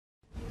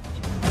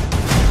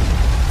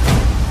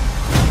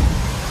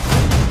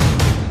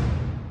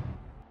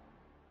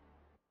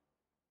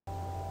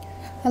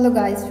Hello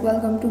guys,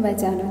 welcome to my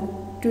channel.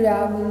 Today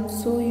I will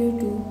show you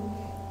to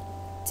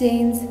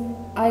change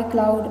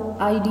iCloud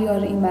ID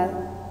or email.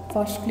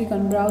 First click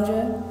on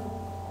browser,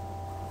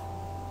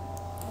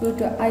 go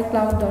to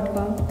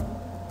iCloud.com.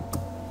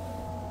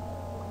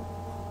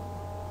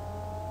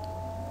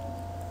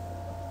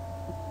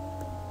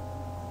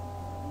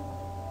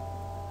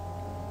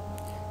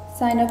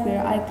 Sign up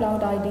your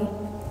iCloud ID.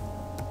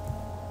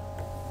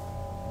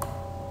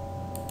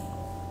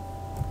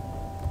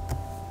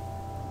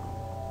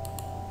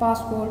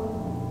 Password.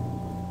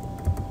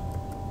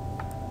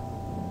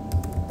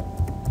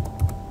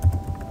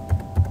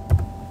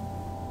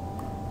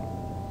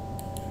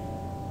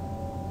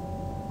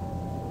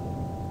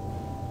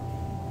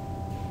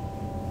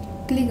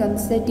 Click on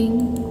setting.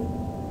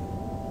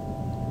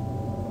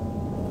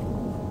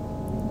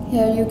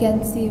 Here you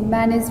can see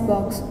manage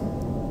box.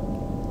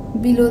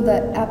 Below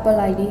the Apple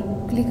ID,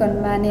 click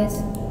on manage.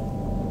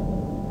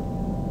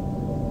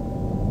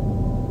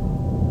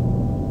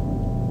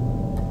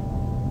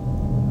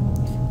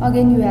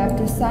 Again you have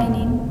to sign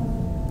in.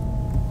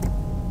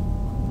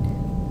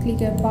 Click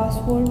your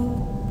password.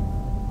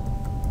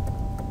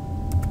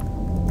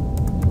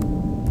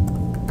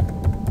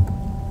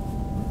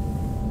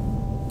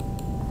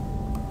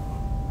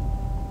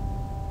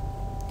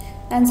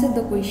 Answer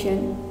the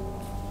question.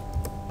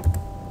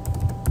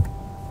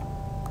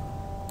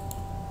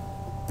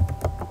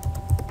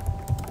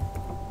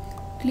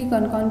 Click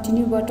on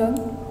continue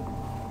button.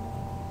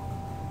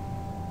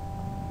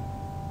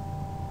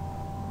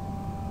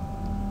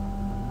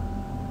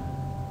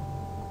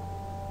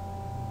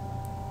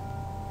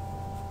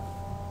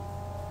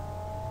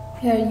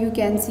 Here you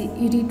can see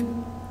edit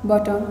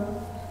button,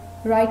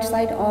 right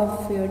side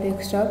of your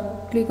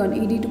desktop. Click on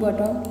edit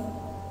button.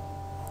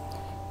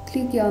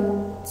 Click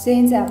on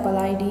change Apple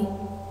ID.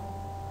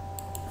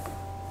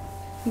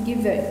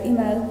 Give your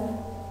email.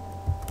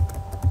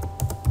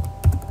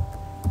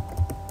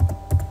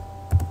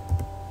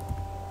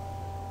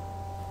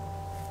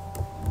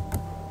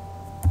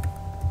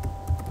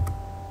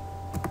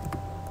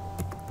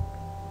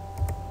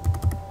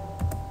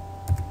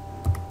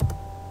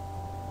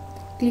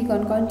 Click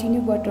on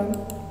continue button.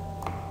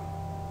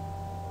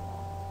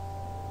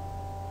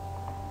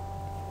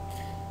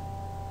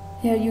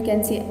 Here you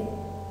can see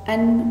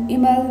an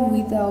email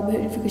with a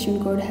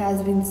verification code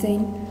has been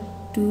sent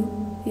to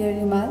your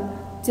email.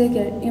 Check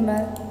your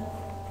email.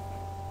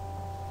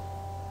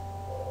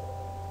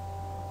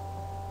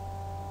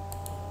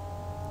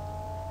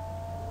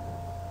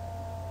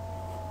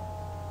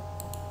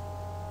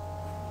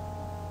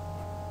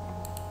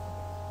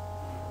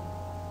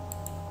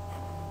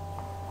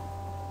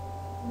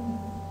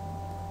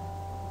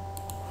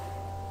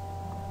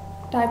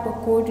 Type a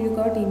code you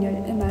got in your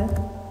email.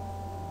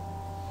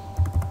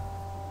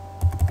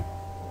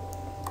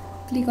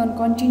 Click on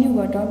continue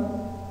button.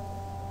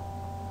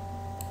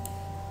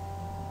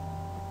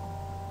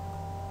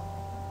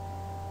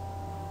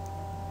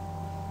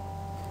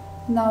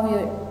 Now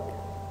your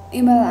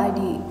email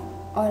ID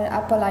or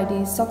Apple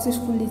ID is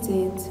successfully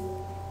changed.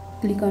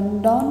 Click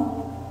on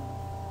done.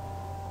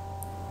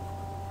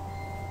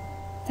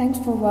 Thanks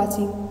for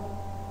watching.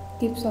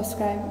 Keep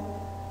subscribe.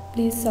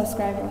 Please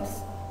subscribe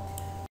us.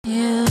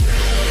 Yeah.